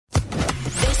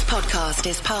podcast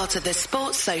is part of the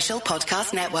Sports Social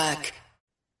Podcast Network.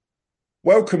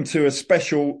 Welcome to a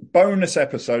special bonus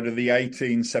episode of the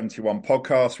 1871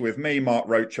 podcast with me, Mark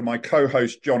Roach, and my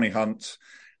co-host, Johnny Hunt.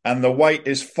 And the wait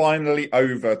is finally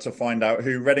over to find out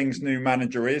who Reading's new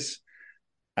manager is,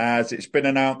 as it's been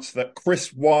announced that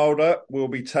Chris Wilder will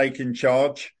be taking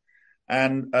charge.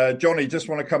 And Johnny, just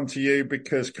want to come to you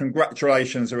because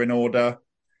congratulations are in order.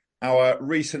 Our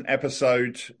recent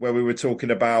episode where we were talking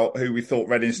about who we thought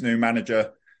Reading's new manager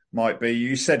might be,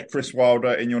 you said Chris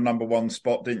Wilder in your number one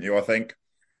spot, didn't you, I think?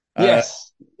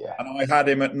 Yes. Yeah. And I had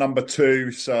him at number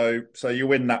two, so you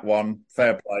win that one.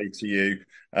 Fair play to you.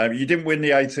 You didn't win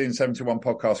the 1871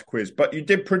 podcast quiz, but you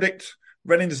did predict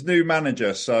Reading's new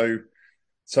manager, so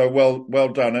well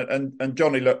done. And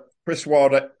Johnny, look, Chris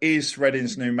Wilder is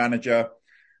Reading's new manager.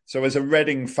 So as a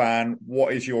Reading fan,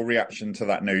 what is your reaction to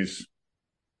that news?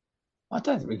 I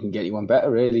don't think we can get anyone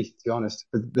better, really, to be honest.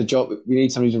 The job, we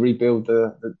need somebody to rebuild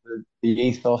the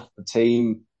ethos, the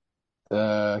team,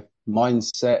 the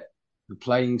mindset, the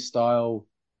playing style,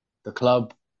 the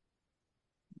club.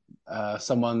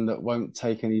 Someone that won't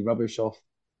take any rubbish off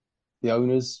the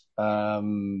owners,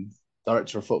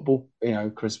 director of football. You know,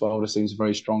 Chris Wilder seems a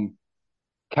very strong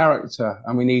character,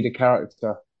 and we need a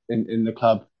character in the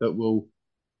club that will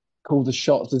call the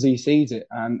shots as he sees it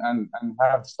and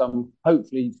have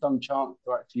hopefully some chance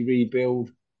to actually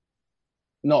rebuild,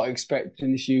 not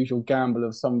expecting this usual gamble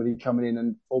of somebody coming in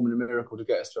and forming a miracle to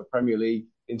get us to a Premier League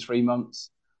in 3 months.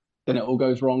 Then it all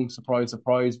goes wrong, surprise,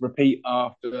 surprise, repeat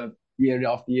after year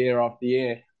after year after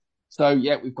year. So,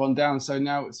 yeah, we've gone down. So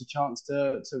now it's a chance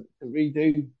to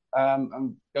redo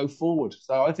and go forward.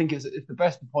 So I think it's the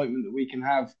best appointment that we can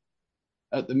have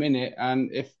at the minute.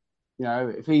 And if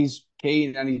he's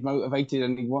keen and he's motivated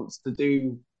and he wants to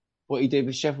do what he did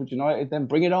with Sheffield United, then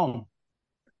bring it on.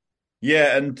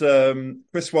 Yeah, and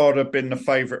Chris Wilder had been the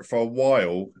favourite for a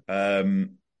while,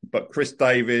 but Chris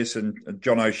Davies and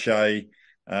John O'Shea,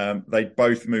 they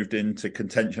both moved into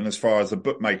contention as far as the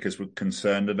bookmakers were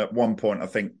concerned. And at one point, I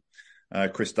think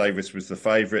Chris Davies was the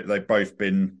favourite. They've both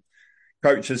been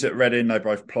coaches at Reading. They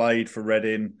both played for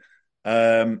Reading.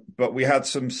 But we had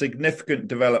some significant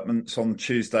developments on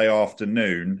Tuesday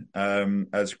afternoon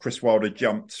as Chris Wilder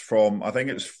jumped from, I think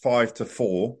it was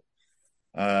 5-4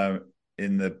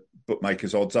 in the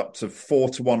bookmakers' odds up to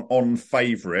 4-1 on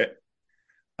favourite.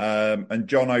 And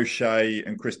John O'Shea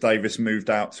and Chris Davies moved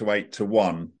out to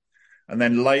 8-1. And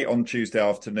then late on Tuesday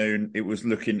afternoon, it was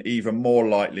looking even more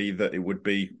likely that it would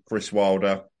be Chris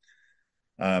Wilder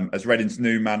as Reading's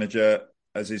new manager,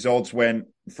 as his odds went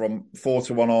from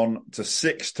 4-1 on to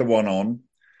 6-1 on.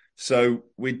 So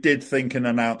we did think an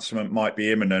announcement might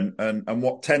be imminent. And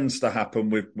what tends to happen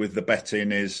with the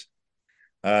betting is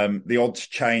the odds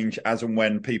change as and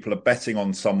when people are betting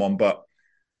on someone. But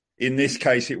in this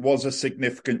case, it was a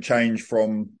significant change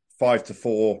from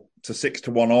 5-4 to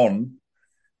 6-1 on.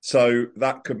 So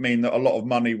that could mean that a lot of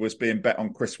money was being bet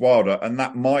on Chris Wilder. And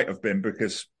that might have been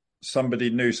because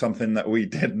somebody knew something that we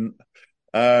didn't.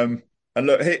 And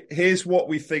look, here's what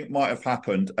we think might have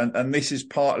happened. And this is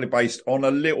partly based on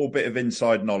a little bit of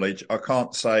inside knowledge. I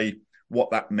can't say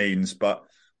what that means, but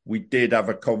we did have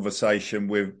a conversation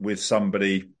with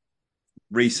somebody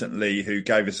recently who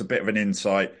gave us a bit of an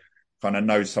insight, kind of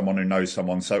knows someone who knows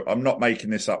someone. So I'm not making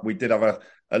this up. We did have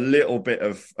a little bit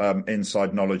of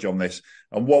inside knowledge on this.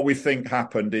 And what we think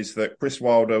happened is that Chris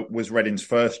Wilder was Reading's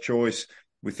first choice.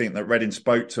 We think that Reading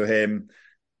spoke to him.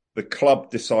 The club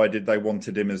decided they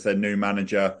wanted him as their new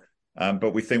manager.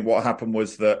 But we think what happened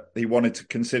was that he wanted to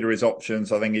consider his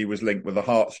options. I think he was linked with the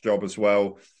Hearts job as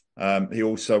well. He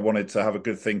also wanted to have a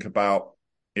good think about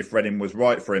if Reading was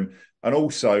right for him. And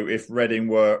also if Reading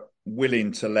were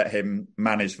willing to let him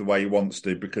manage the way he wants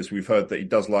to, because we've heard that he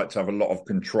does like to have a lot of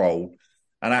control.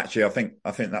 And actually, I think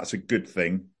that's a good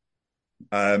thing.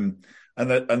 And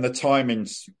the timing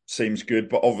seems good.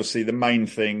 But obviously the main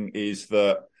thing is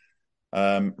that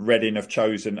Reading have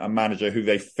chosen a manager who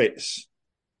they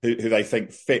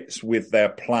think fits with their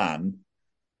plan.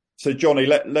 So, Johnny,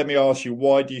 let me ask you,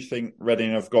 why do you think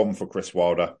Reading have gone for Chris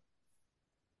Wilder?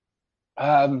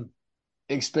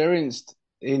 Experienced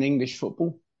in English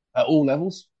football at all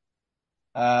levels.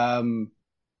 Knows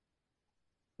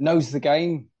the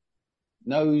game,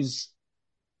 knows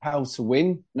how to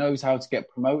win, knows how to get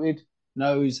promoted,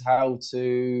 knows how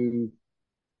to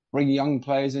bring young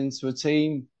players into a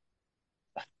team,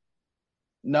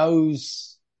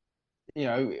 knows,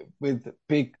 with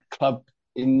big club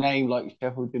in name like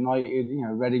Sheffield United,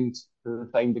 Reading to the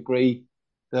same degree,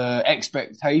 the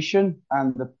expectation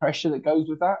and the pressure that goes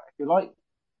with that, if you like.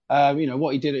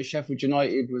 What he did at Sheffield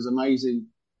United was amazing.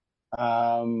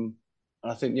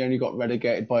 And I think they only got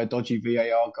relegated by a dodgy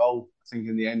VAR goal, I think,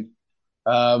 in the end.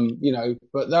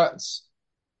 But that's,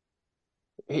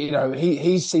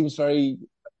 he seems very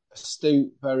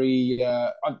astute, very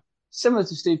similar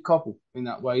to Steve Coppell in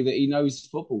that way, that he knows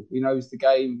football, he knows the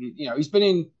game. He's been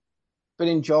in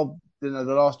the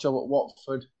last job at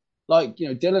Watford. Like,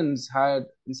 Dylan's had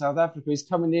in South Africa, he's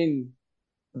coming in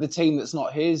the team that's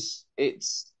not his.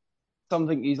 It's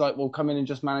something he's like, well, come in and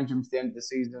just manage them to the end of the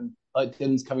season. Like,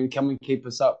 Dylan's come and keep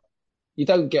us up. You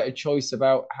don't get a choice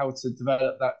about how to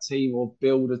develop that team or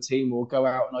build a team or go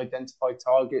out and identify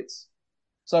targets.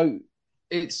 So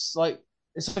it's like,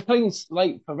 it's a clean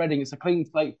slate for Reading. It's a clean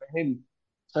slate for him.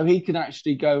 So he can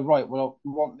actually go, right, well,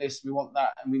 we want this, we want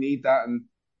that, and we need that. And,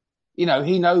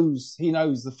 he knows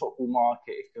the football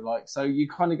market, if you like. So you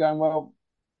kind of going, well,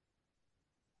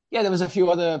 yeah, there was a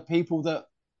few other people that,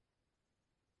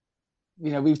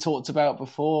 we've talked about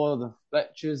before, the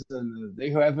Fletchers and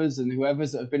the whoever's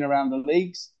that have been around the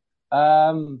leagues.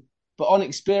 But on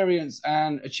experience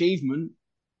and achievement,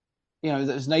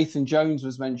 as Nathan Jones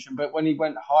was mentioned, but when he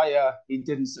went higher, he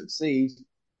didn't succeed.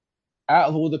 Out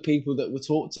of all the people that were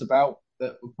talked about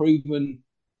that were proven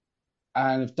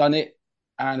and have done it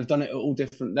at all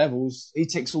different levels, he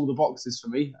ticks all the boxes for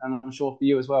me, and I'm sure for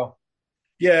you as well.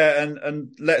 Yeah,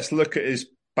 and let's look at his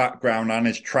background and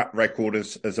his track record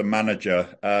as a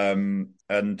manager. A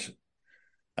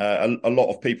lot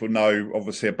of people know,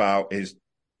 obviously, about his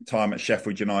time at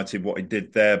Sheffield United, what he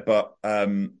did there. But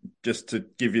just to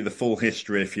give you the full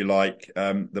history, if you like,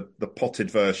 the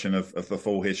potted version of the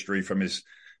full history from his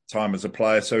time as a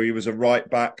player. So he was a right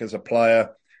back as a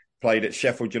player, played at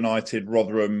Sheffield United,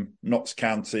 Rotherham, Notts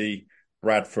County,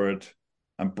 Bradford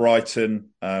and Brighton,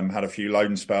 had a few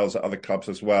loan spells at other clubs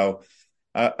as well.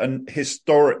 And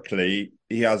historically,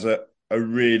 he has a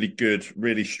really good,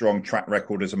 really strong track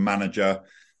record as a manager,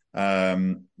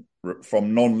 from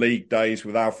non-league days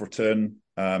with Alfreton,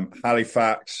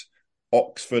 Halifax,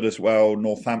 Oxford as well,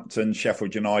 Northampton,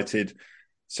 Sheffield United.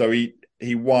 So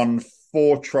he won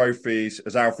 4 trophies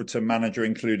as Alfreton manager,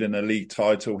 including a league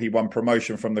title. He won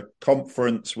promotion from the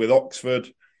conference with Oxford.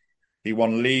 He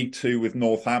won League 2 with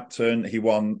Northampton. He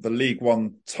won the League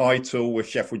 1 title with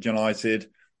Sheffield United.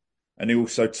 And he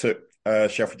also took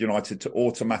Sheffield United to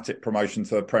automatic promotion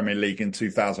to the Premier League in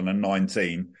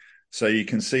 2019. So you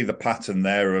can see the pattern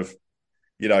there of,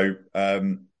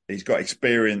 he's got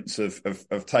experience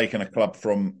of taking a club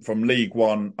from League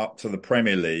 1 up to the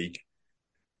Premier League.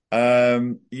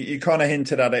 You kind of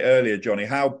hinted at it earlier, Johnny.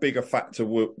 How big a factor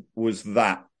was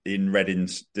that in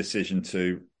Reading's decision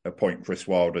to appoint Chris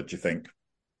Wilder, do you think?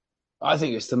 I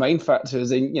think it's the main factor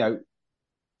is you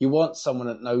want someone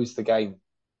that knows the game.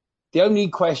 The only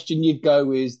question you'd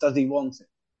go is, does he want it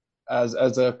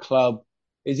as a club?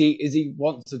 Is he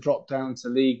want to drop down to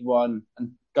League 1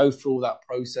 and go through all that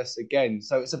process again?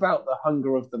 So it's about the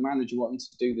hunger of the manager wanting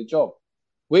to do the job.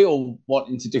 We all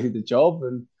wanting to do the job,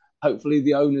 and hopefully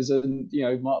the owners and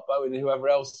Mark Bowen and whoever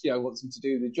else wants him to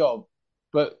do the job.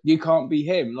 But you can't be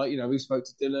him. Like we spoke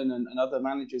to Dylan and other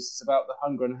managers. It's about the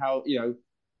hunger and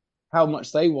how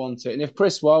much they want it. And if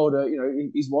Chris Wilder,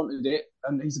 he's wanted it,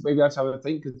 and he's maybe had to have a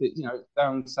think because it's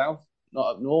down south,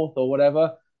 not up north or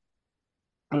whatever.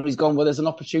 And he's gone, well, there's an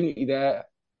opportunity there.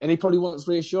 And he probably wants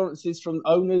reassurances from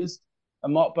owners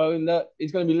and Mark Bowen that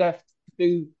he's going to be left to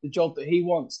do the job that he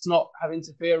wants, not have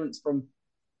interference from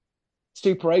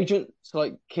super agents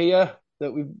like Kia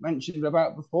that we've mentioned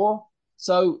about before.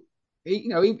 So he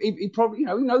probably he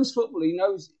knows football. He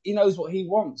knows what he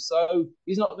wants. So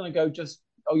he's not going to go just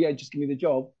give me the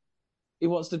job. He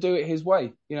wants to do it his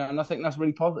way, and I think that's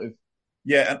really positive.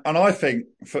 Yeah, and I think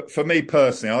for me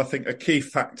personally, I think a key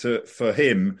factor for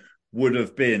him would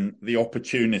have been the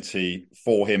opportunity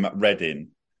for him at Reading.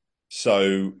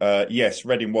 So yes,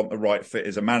 Reading want the right fit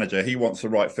as a manager. He wants the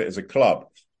right fit as a club.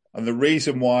 And the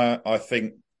reason why I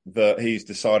think that he's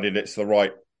decided it's the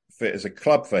right fit as a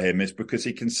club for him is because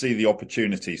he can see the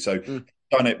opportunity. So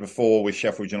done it before with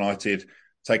Sheffield United,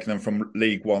 taking them from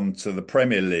League 1 to the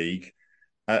Premier League.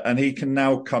 And he can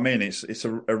now come in. It's a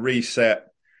reset.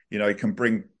 He can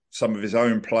bring some of his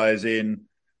own players in.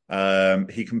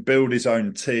 He can build his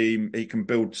own team. He can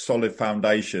build solid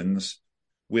foundations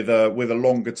with a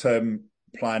longer term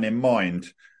plan in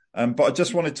mind. But I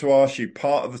just wanted to ask you,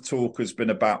 part of the talk has been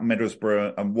about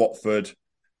Middlesbrough and Watford.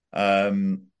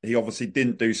 He obviously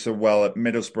didn't do so well at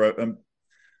Middlesbrough,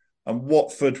 and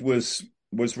Watford was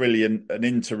really an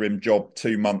interim job,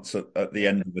 2 months at the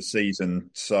end of the season.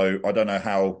 So I don't know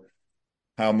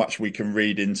how much we can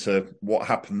read into what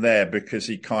happened there, because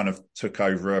he kind of took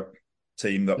over a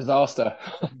team that disaster.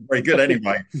 Very good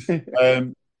anyway.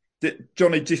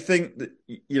 Johnny, do you think that,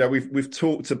 we've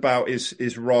talked about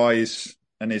his rise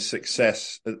and his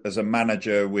success as a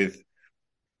manager with,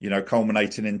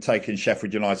 culminating in taking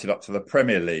Sheffield United up to the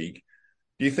Premier League?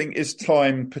 Do you think his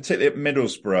time, particularly at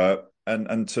Middlesbrough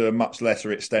and to a much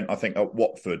lesser extent, I think, at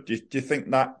Watford, do you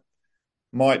think that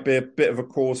might be a bit of a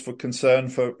cause for concern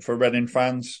for Reading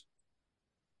fans?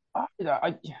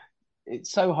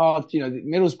 It's so hard.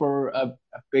 Middlesbrough are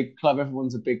a big club.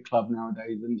 Everyone's a big club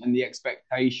nowadays, and the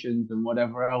expectations and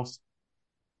whatever else.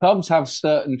 Clubs have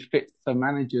certain fits for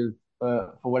managers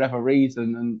for whatever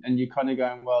reason, and you're kind of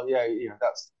going, well, yeah,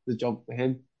 that's the job for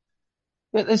him.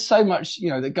 But there's so much,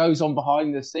 that goes on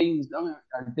behind the scenes. I mean,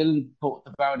 Dylan talked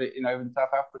about it, in South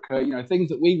Africa, things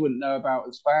that we wouldn't know about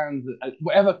as fans, at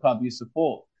whatever club you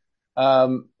support.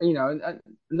 And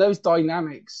those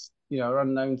dynamics, are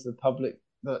unknown to the public,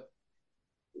 that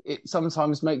it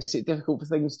sometimes makes it difficult for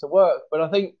things to work. But I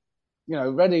think,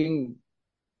 Reading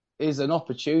is an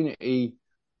opportunity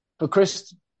for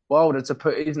Chris Wilder to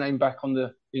put his name back on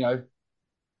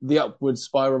the upward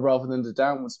spiral rather than the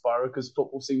downward spiral, because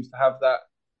football seems to have that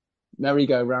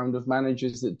merry-go-round of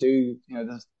managers that do,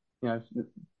 the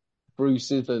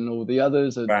Bruces and all the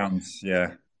others. And Bounce,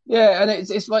 yeah. Yeah, and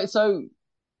it's like, so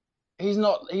he's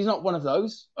not one of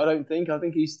those, I don't think. I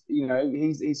think he's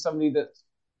somebody that's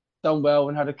done well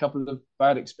and had a couple of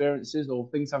bad experiences or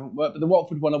things haven't worked. But the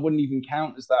Watford one, I wouldn't even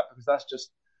count as that, because that's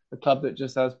just a club that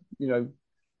just has,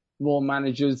 more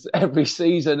managers every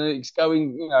season, and it's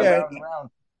going, round and round.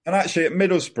 And actually, at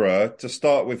Middlesbrough, to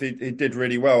start with, he did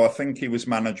really well. I think he was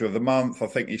manager of the month. I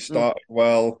think he started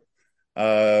well,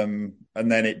 and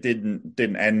then it didn't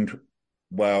end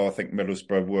well. I think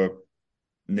Middlesbrough were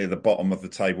near the bottom of the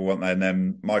table, weren't they? And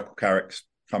then Michael Carrick's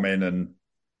come in and,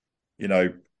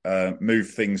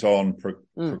 move things on,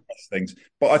 progress things.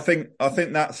 But I think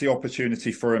that's the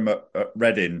opportunity for him at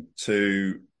Reading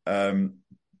to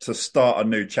start a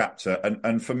new chapter.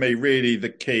 And for me, really, the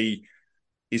key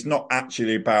is not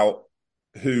actually about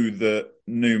who the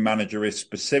new manager is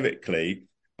specifically,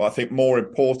 but I think more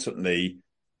importantly,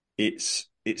 it's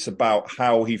about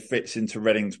how he fits into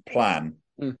Reading's plan.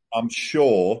 I'm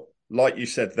sure, like you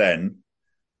said then,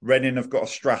 Reading have got a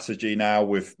strategy now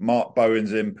with Mark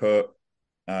Bowen's input,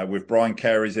 with Brian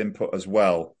Carey's input as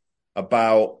well,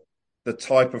 about the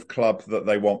type of club that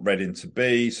they want Reading to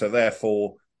be. So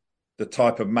therefore, the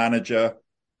type of manager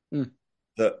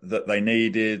that they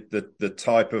needed, the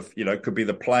type of, it could be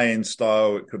the playing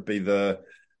style, it could be the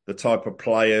type of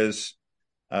players,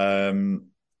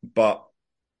 but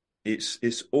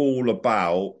it's all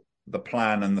about the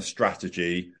plan and the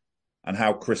strategy and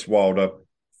how Chris Wilder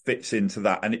fits into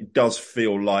that. And it does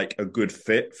feel like a good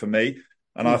fit for me.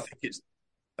 And I think it's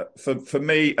for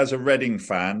me as a Reading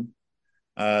fan,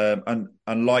 and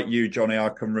like you, Johnny, I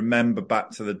can remember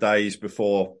back to the days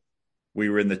before we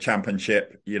were in the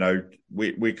Championship.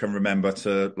 We can remember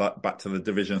back to the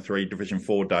Division 3, Division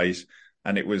 4 days,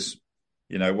 and it was,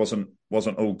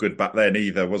 wasn't all good back then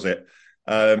either, was it?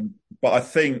 But I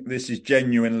think this is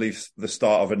genuinely the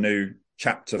start of a new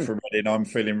chapter for Reading. I'm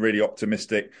feeling really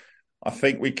optimistic. I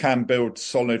think we can build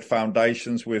solid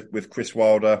foundations with Chris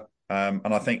Wilder,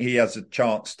 and I think he has a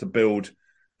chance to build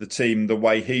the team the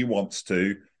way he wants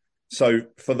to. So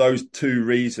for those two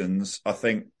reasons, I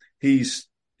think he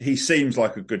seems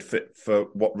like a good fit for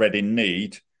what Reading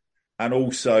need, and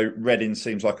also Reading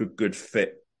seems like a good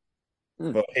fit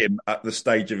for him at the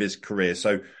stage of his career.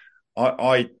 So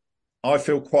I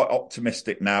feel quite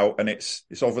optimistic now, and it's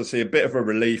obviously a bit of a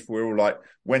relief. We're all like,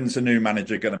 when's the new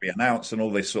manager going to be announced and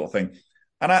all this sort of thing.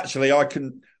 And actually,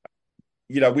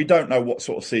 we don't know what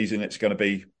sort of season it's going to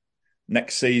be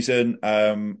next season.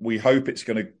 We hope it's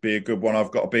going to be a good one.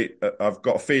 I've got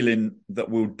a feeling that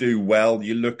we'll do well.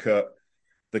 You look at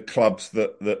the clubs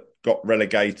that got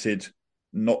relegated,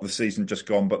 not the season just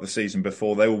gone, but the season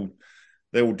before, they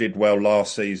all did well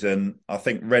last season. I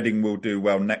think Reading will do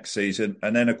well next season.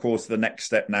 And then, of course, the next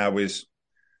step now is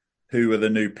who are the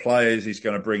new players he's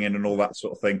going to bring in and all that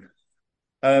sort of thing.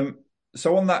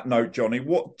 So on that note, Johnny,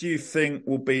 what do you think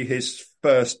will be his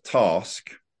first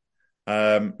task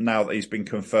now that he's been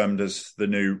confirmed as the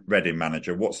new Reading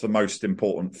manager? What's the most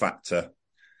important factor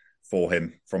for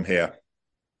him from here?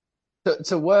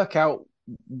 To work out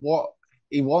what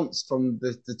he wants from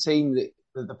the team,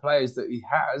 the players that he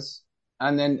has,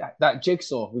 and then that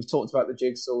jigsaw. We've talked about the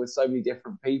jigsaw with so many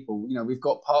different people. We've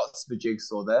got parts of the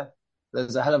jigsaw there.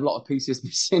 There's a hell of a lot of pieces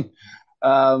missing.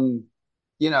 And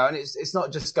it's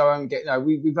not just go out and get,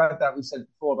 we've had that, we've said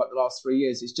before about the last 3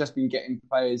 years. It's just been getting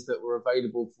players that were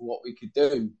available for what we could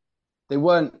do. They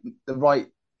weren't the right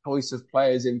choice of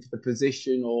players in for the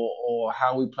position or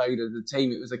how we played as a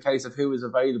team. It was a case of who was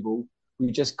available.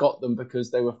 we just got them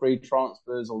because they were free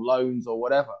transfers or loans or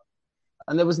whatever.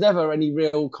 And there was never any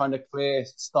real kind of clear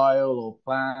style or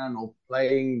plan or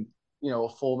playing, or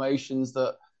formations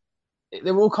that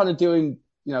they were all kind of doing,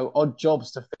 odd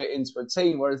jobs to fit into a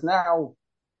team. Whereas now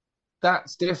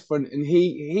that's different. And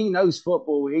he knows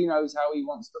football. He knows how he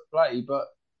wants to play, but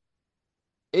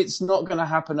it's not going to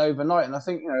happen overnight. And I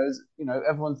think,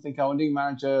 everyone think, a new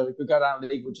manager, we go down the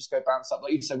league, we'll just go bounce up.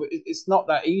 Like you said, it's not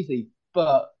that easy.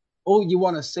 But all you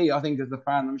want to see, I think, as a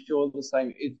fan, I'm sure the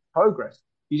same, is progress.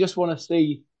 You just want to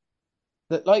see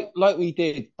that, like we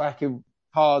did back in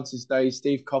Cards' days,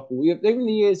 Steve Coppell. Even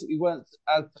the years that we weren't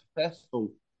as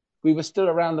successful, we were still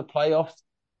around the playoffs.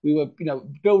 We were,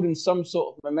 building some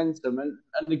sort of momentum. And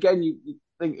again, you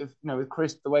think of, with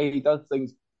Chris, the way he does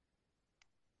things.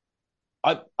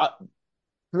 For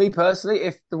me personally,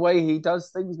 if the way he does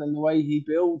things and the way he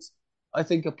builds, I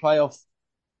think a playoff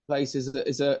place is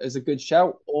a good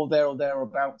shout, or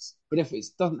thereabouts. But if it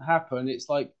doesn't happen, it's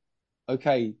like,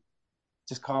 okay,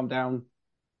 just calm down,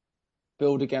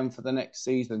 build again for the next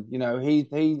season.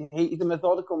 He's a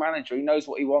methodical manager. He knows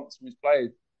what he wants from his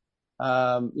players.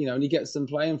 And he gets them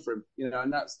playing for him.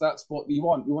 And that's what we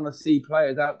want. We want to see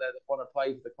players out there that want to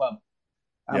play for the club,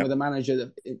 and with a manager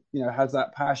that has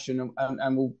that passion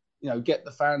and will get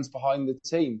the fans behind the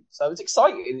team. So it's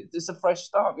exciting. It's a fresh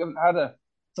start. We haven't had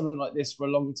something like this for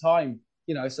a long time.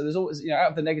 So there's always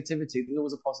out of the negativity, there's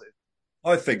always a positive.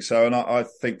 I think so, and I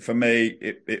think for me,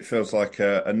 it feels like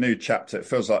a new chapter. It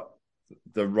feels like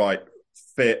the right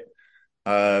fit,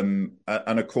 and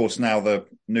of course now the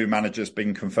new manager's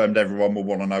been confirmed. Everyone will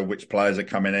want to know which players are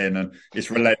coming in, and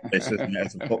it's relentless, isn't it?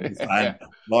 As a football fan,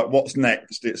 like what's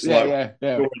next? It's we've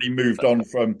already moved on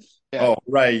from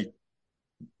Ray.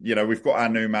 We've got our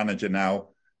new manager now,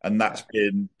 and that's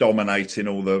been dominating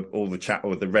all the chat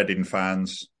with the Reading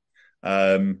fans.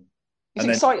 It's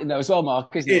exciting though as well,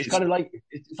 Mark, isn't it? It's kind of like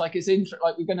like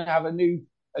we're going to have a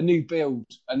new build,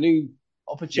 a new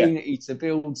opportunity to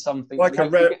build something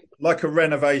like a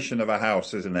renovation of a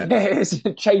house, isn't it? It's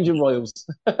changing royals.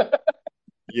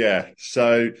 Yeah.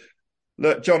 So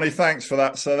look, Johnny, thanks for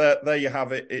that. So there you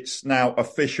have it. It's now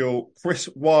official. Chris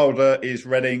Wilder is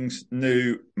Reading's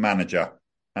new manager,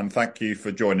 and thank you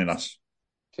for joining us.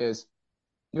 Cheers.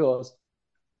 Yours.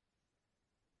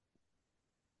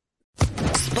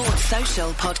 Sports Social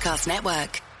Podcast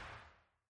Network.